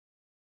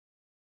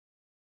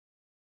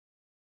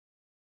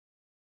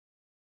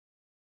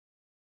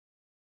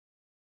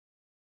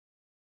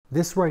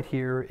This right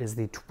here is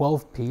the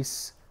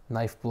 12-piece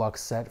knife block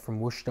set from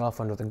Wusthof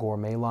under the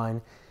Gourmet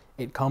line.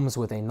 It comes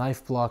with a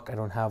knife block. I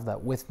don't have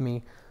that with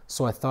me,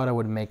 so I thought I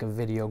would make a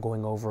video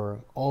going over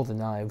all the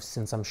knives,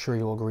 since I'm sure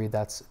you'll agree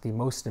that's the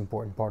most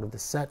important part of the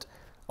set.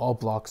 All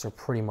blocks are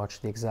pretty much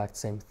the exact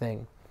same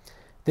thing.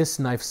 This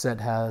knife set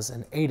has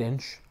an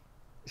 8-inch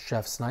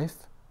chef's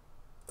knife,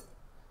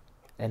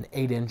 an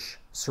 8-inch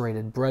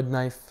serrated bread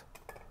knife,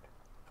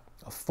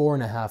 a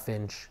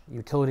 4.5-inch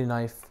utility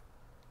knife,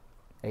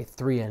 a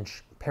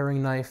 3-inch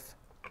paring knife,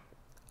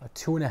 a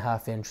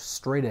 2.5-inch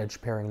straight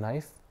edge paring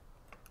knife,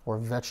 or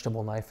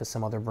vegetable knife as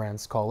some other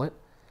brands call it.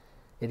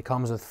 It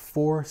comes with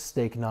 4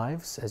 steak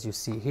knives, as you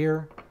see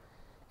here.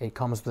 It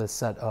comes with a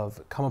set of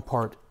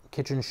come-apart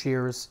kitchen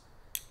shears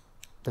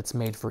that's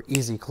made for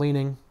easy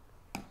cleaning.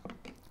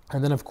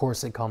 And then, of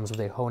course, it comes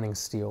with a honing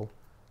steel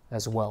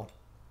as well.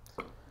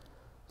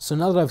 So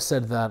now that I've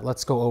said that,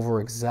 let's go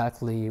over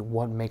exactly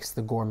what makes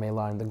the Gourmet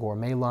line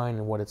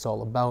and what it's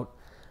all about.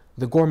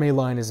 The Gourmet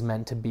line is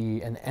meant to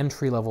be an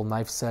entry-level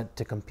knife set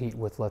to compete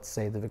with, let's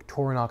say, the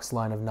Victorinox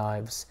line of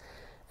knives.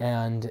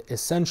 And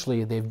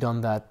essentially, they've done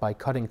that by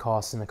cutting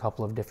costs in a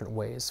couple of different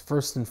ways.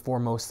 First and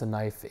foremost, the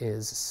knife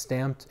is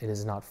stamped. It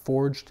is not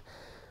forged.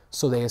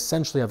 So they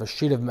essentially have a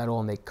sheet of metal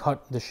and they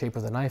cut the shape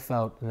of the knife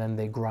out and then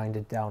they grind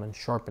it down and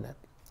sharpen it.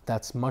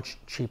 That's much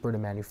cheaper to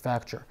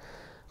manufacture.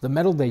 The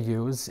metal they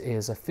use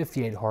is a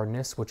 58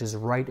 hardness, which is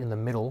right in the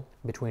middle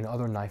between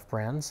other knife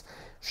brands.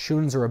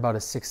 Schön's are about a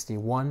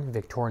 61,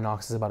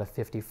 Victorinox is about a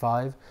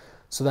 55.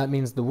 So that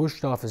means the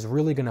Wusthof is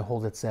really going to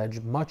hold its edge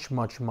much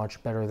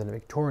better than a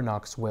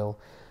Victorinox will,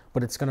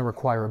 but it's going to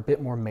require a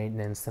bit more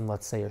maintenance than,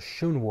 let's say, a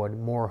Schön would,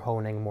 more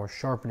honing, more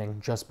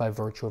sharpening, just by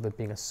virtue of it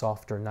being a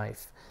softer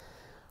knife.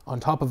 On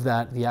top of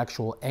that, the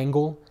actual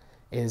angle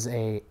is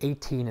a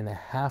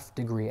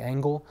 18.5-degree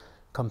angle,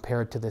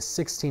 compared to the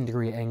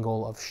 16-degree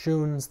angle of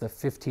Schön's, the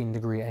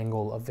 15-degree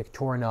angle of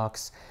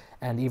Victorinox,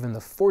 and even the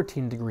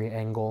 14-degree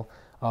angle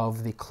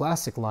of the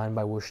classic line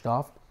by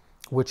Wusthof,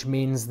 which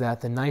means that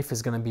the knife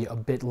is going to be a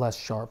bit less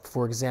sharp.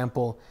 For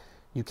example,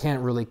 you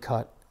can't really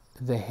cut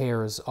the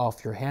hairs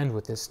off your hand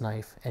with this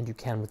knife, and you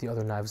can with the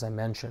other knives I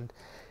mentioned.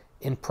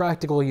 In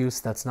practical use,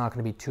 that's not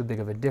going to be too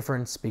big of a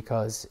difference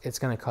because it's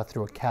going to cut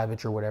through a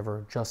cabbage or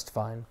whatever just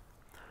fine.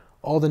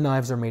 All the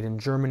knives are made in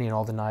Germany and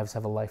all the knives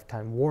have a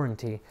lifetime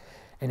warranty.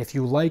 And if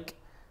you like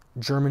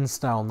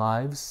German-style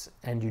knives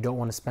and you don't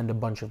want to spend a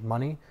bunch of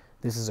money,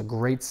 this is a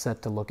great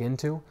set to look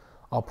into.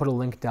 I'll put a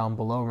link down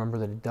below. Remember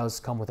that it does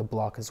come with a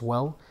block as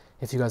well.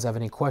 If you guys have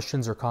any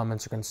questions or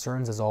comments or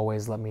concerns, as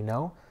always, let me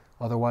know.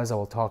 Otherwise, I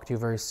will talk to you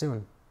very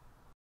soon.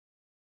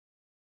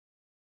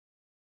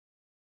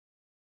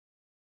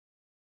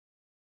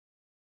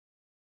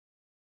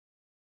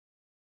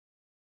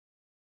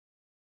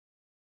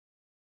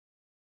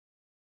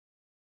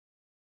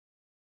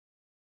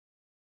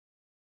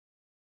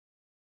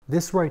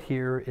 This right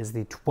here is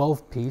the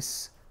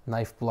 12-piece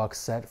knife block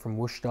set from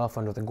Wusthof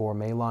under the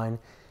Gourmet line.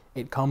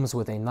 It comes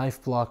with a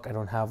knife block. I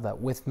don't have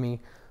that with me,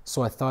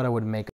 so I thought I would make